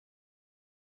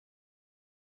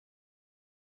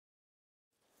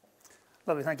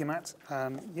Lovely, thank you, Matt.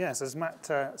 Yes, as Matt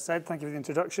said, thank you for the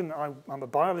introduction. I'm a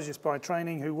biologist by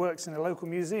training who works in a local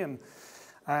museum.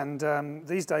 And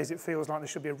these days it feels like there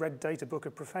should be a red data book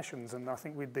of professions, and I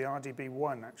think we'd be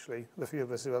RDB1, actually, the few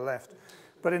of us who are left.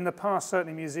 But in the past,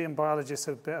 certainly museum biologists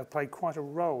have played quite a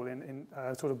role in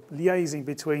sort of liaising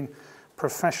between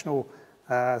professional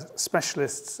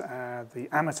specialists, the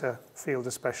amateur field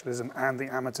of specialism, and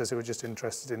the amateurs who are just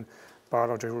interested in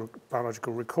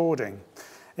biological recording.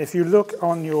 If you look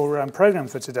on your program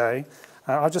for today,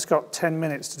 I've just got 10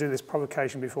 minutes to do this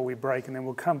provocation before we break, and then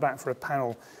we'll come back for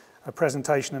a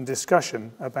presentation and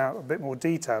discussion about a bit more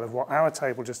detail of what our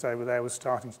table just over there was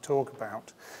starting to talk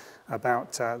about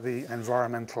the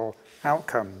environmental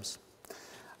outcomes.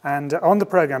 And on the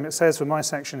program, it says for my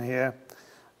section here,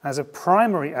 as a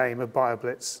primary aim of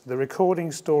BioBlitz, the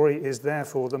recording story is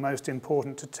therefore the most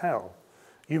important to tell.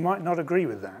 You might not agree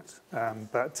with that,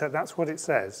 but that's what it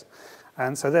says.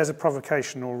 And so there's a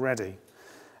provocation already.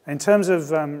 In terms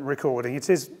of recording, it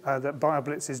is that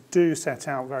BioBlitzes do set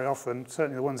out very often,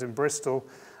 certainly the ones in Bristol,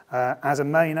 as a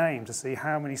main aim to see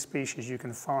how many species you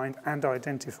can find and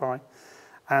identify.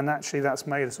 And actually that's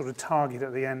made a sort of target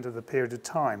at the end of the period of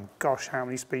time. Gosh, how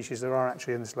many species there are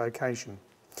actually in this location.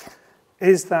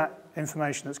 Is that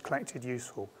information that's collected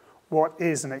useful? What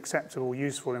is an acceptable,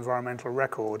 useful environmental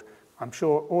record? I'm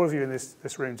sure all of you in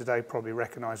this room today probably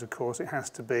recognise, of course, it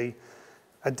has to be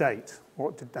a date.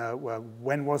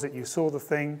 When was it you saw the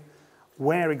thing?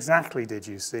 Where exactly did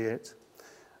you see it?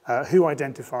 Who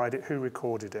identified it? Who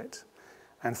recorded it?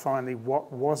 And finally,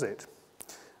 what was it?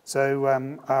 So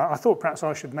I thought perhaps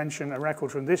I should mention a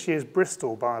record from this year's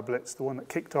Bristol BioBlitz, the one that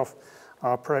kicked off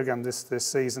our programme this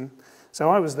season. So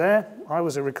I was there. I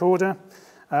was a recorder.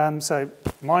 So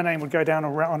my name would go down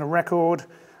on a record.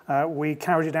 We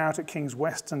carried it out at King's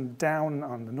Weston down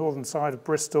on the northern side of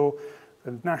Bristol.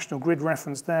 The national grid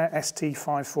reference there,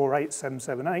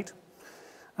 ST548778.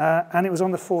 And it was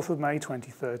on the 4th of May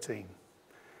 2013.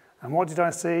 And what did I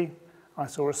see? I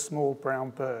saw a small brown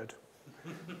bird.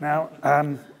 Now,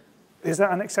 is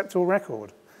that an acceptable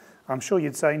record? I'm sure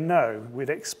you'd say no. We'd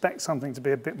expect something to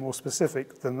be a bit more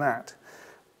specific than that.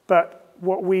 But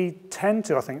what we tend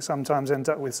to, I think, sometimes end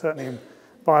up with, certainly in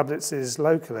BioBlitzes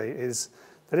locally, is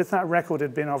that if that record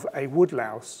had been of a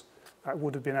woodlouse, that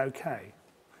would have been okay.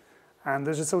 And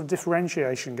there's a sort of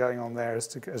differentiation going on there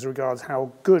as regards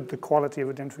how good the quality of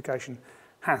identification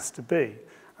has to be.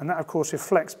 And that, of course,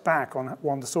 reflects back on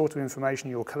the sort of information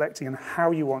you're collecting and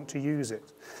how you want to use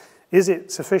it. Is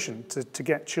it sufficient to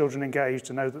get children engaged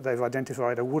to know that they've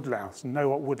identified a woodlouse and know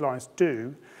what woodlouse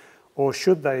do? Or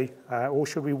should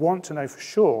we want to know for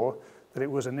sure that it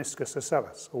was a Niscus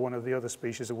ocellus or one of the other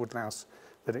species of woodlouse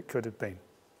that it could have been?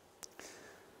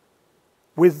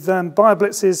 With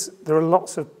BioBlitzes, there are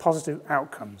lots of positive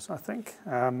outcomes, I think.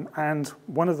 And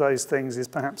one of those things is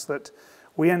perhaps that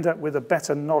we end up with a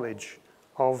better knowledge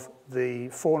of the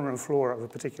fauna and flora of a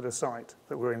particular site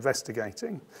that we're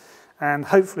investigating. And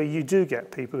hopefully you do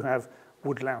get people who have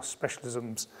woodlouse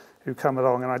specialisms who come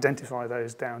along and identify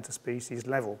those down to species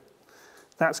level.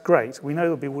 That's great. We know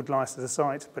there'll be woodlice at a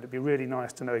site, but it'd be really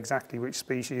nice to know exactly which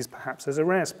species. Perhaps there's a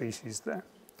rare species there.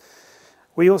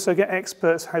 We also get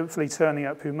experts hopefully turning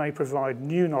up who may provide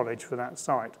new knowledge for that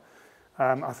site.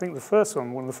 I think one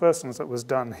of the first ones that was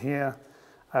done here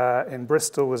in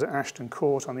Bristol was at Ashton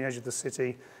Court on the edge of the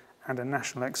city, and a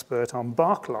national expert on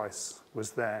bark lice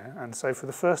was there. And so for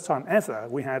the first time ever,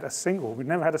 we'd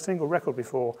never had a single record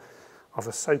before of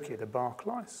a soakid, a bark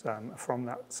lice, from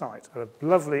that site. A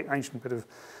lovely ancient bit of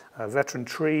veteran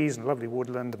trees and lovely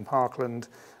woodland and parkland,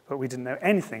 but we didn't know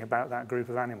anything about that group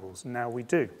of animals, and now we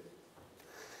do.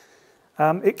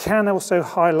 It can also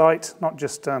highlight not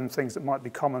just things that might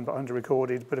be common but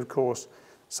under-recorded, but of course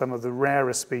some of the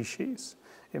rarer species.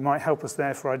 It might help us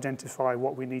therefore identify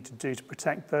what we need to do to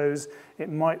protect those. It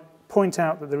might point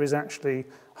out that there is actually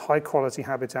high-quality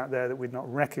habitat there that we'd not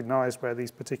recognised where these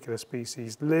particular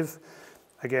species live.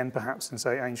 Again, perhaps in,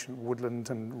 say, ancient woodland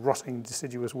and rotting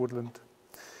deciduous woodland.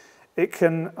 It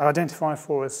can identify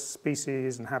for us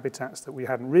species and habitats that we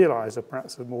hadn't realised are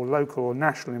perhaps of more local or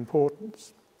national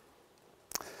importance.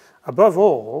 Above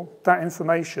all, that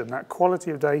information, that quality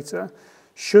of data,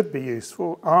 should be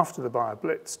useful after the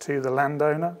BioBlitz to the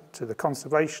landowner, to the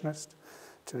conservationist,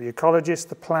 to the ecologist,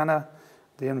 the planner,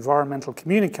 the environmental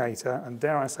communicator, and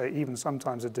dare I say, even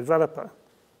sometimes a developer.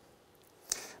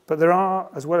 But there are,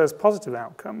 as well as positive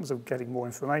outcomes of getting more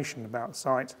information about the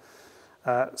site,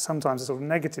 sometimes a sort of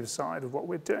negative side of what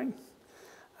we're doing.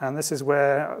 And this is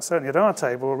where, certainly at our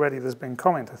table already, there's been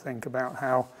comment, I think, about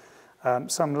how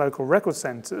some local record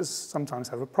centres sometimes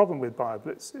have a problem with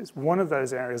BioBlitzes. One of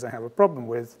those areas they have a problem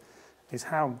with is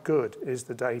how good is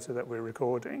the data that we're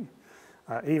recording.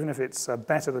 Even if it's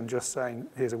better than just saying,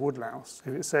 here's a woodlouse,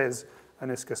 if it says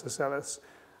Aniscus ocellus,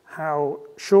 how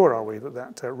sure are we that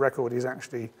that record is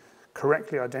actually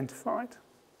correctly identified?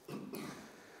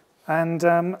 And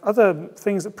other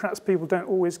things that perhaps people don't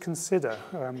always consider.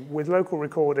 With local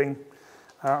recording,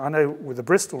 I know with the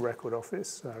Bristol Record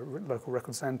Office, local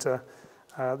record centre,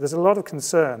 there's a lot of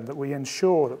concern that we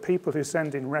ensure that people who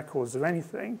send in records of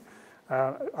anything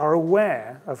are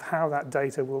aware of how that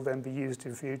data will then be used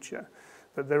in future,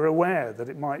 that they're aware that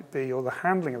it might be, or the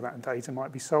handling of that data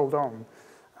might be sold on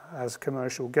as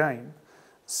commercial gain.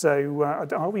 So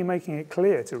are we making it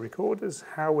clear to recorders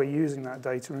how we're using that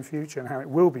data in future and how it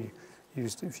will be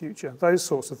used in future? Those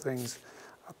sorts of things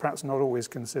are perhaps not always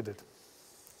considered.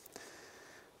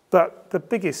 But the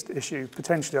biggest issue,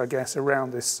 potentially, I guess,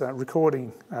 around this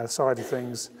recording side of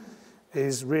things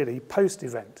is really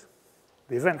post-event.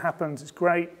 The event happens, it's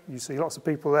great, you see lots of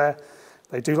people there,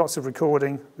 they do lots of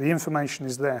recording, the information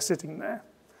is there, sitting there.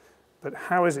 But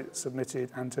how is it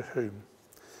submitted and to whom?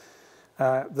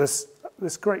 There's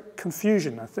this great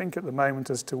confusion, I think, at the moment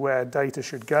as to where data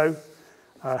should go,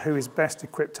 who is best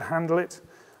equipped to handle it.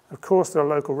 Of course, there are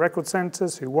local record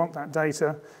centres who want that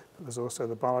data, but there's also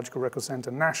the Biological Record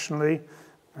Centre nationally,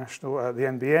 the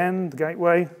NBN, the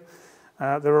Gateway.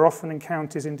 There are often in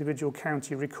counties individual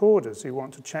county recorders who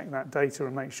want to check that data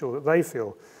and make sure that they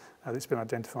feel that it's been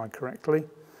identified correctly.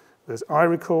 There's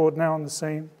iRecord now on the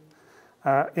scene.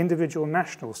 Individual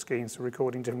national schemes for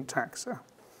recording different taxa.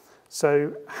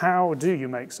 So how do you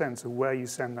make sense of where you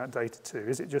send that data to?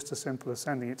 Is it just as simple as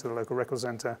sending it to the local record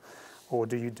centre, or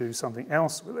do you do something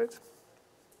else with it?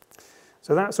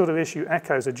 So that sort of issue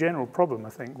echoes a general problem, I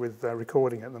think, with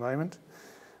recording at the moment,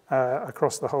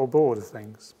 across the whole board of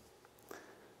things.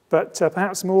 But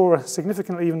perhaps more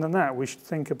significantly even than that, we should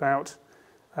think about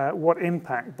what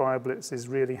impact BioBlitz is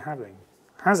really having.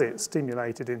 Has it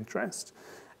stimulated interest?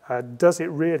 Does it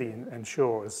really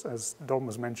ensure, as Don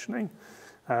was mentioning,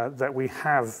 that we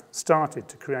have started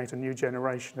to create a new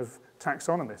generation of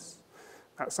taxonomists?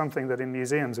 That's something that in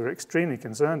museums we're extremely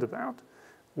concerned about.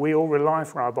 We all rely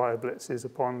for our BioBlitzes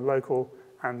upon local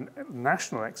and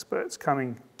national experts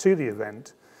coming to the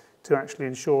event to actually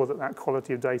ensure that that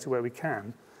quality of data where we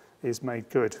can is made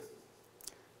good.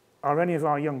 Are any of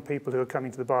our young people who are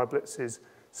coming to the BioBlitzes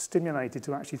stimulated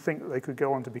to actually think that they could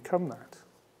go on to become that?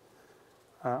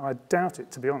 I doubt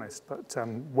it, to be honest, but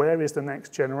where is the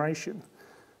next generation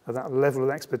of that level of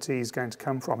expertise going to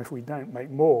come from if we don't make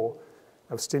more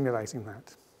of stimulating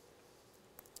that?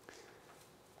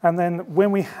 And then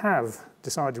when we have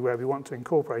decided where we want to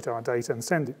incorporate our data and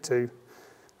send it to,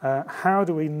 how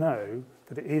do we know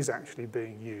that it is actually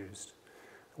being used?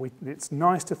 It's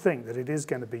nice to think that it is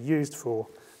going to be used for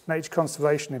nature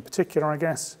conservation in particular, I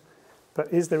guess,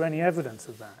 but is there any evidence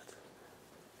of that?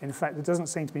 In fact, there doesn't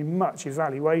seem to be much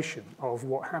evaluation of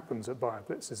what happens at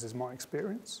BioBlitzes, is my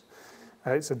experience.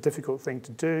 It's a difficult thing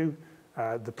to do.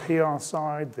 The PR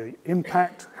side, the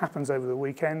impact happens over the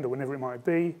weekend or whenever it might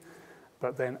be,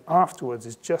 but then afterwards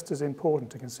is just as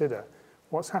important to consider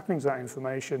what's happening to that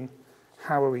information,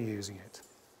 how are we using it?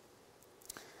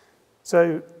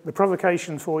 So the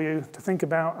provocation for you to think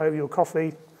about over your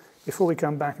coffee before we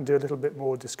come back and do a little bit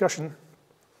more discussion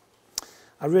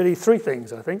are really three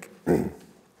things, I think.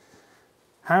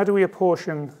 How do we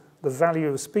apportion the value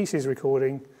of species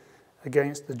recording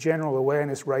against the general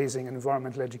awareness raising and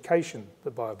environmental education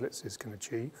that BioBlitzes can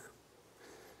achieve?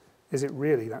 Is it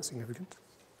really that significant?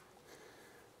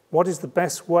 What is the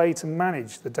best way to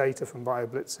manage the data from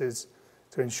BioBlitzes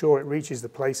to ensure it reaches the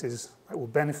places that will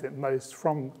benefit most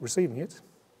from receiving it?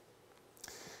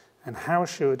 And how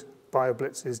should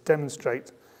BioBlitzes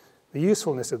demonstrate the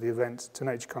usefulness of the event to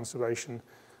nature conservation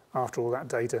after all that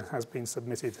data has been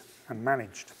submitted and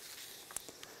managed?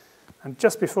 And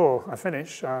just before I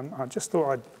finish, I just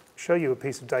thought I'd show you a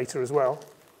piece of data as well.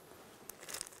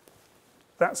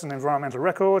 That's an environmental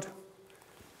record.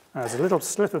 There's a little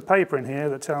slip of paper in here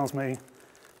that tells me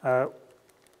a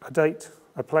date,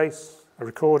 a place, a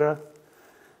recorder,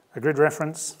 a grid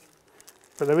reference.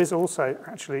 But there is also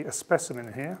actually a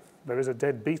specimen here. There is a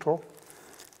dead beetle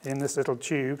in this little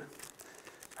tube.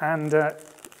 And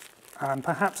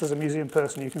perhaps as a museum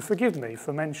person, you can forgive me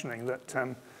for mentioning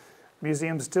that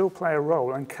museums still play a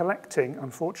role, and collecting,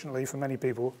 unfortunately for many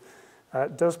people,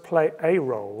 does play a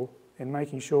role in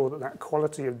making sure that that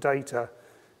quality of data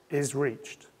is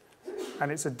reached.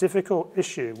 And it's a difficult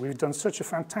issue. We've done such a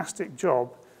fantastic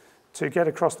job to get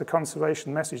across the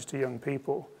conservation message to young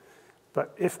people.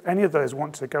 But if any of those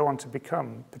want to go on to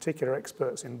become particular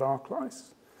experts in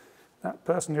bark-lice, that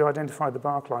person who identified the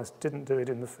bark-lice didn't do it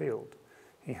in the field.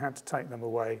 He had to take them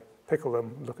away pickle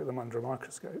them, look at them under a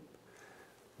microscope.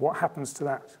 What happens to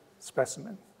that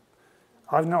specimen?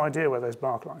 I have no idea where those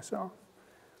bark lice are.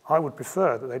 I would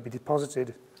prefer that they be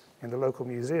deposited in the local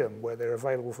museum where they're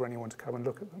available for anyone to come and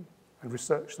look at them and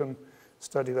research them,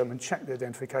 study them, and check the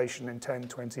identification in 10,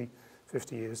 20,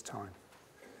 50 years' time.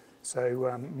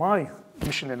 So my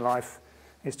mission in life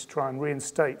is to try and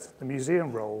reinstate the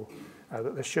museum role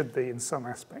that there should be in some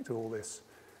aspect of all this,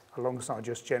 alongside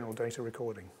just general data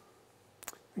recording.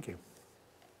 Thank you.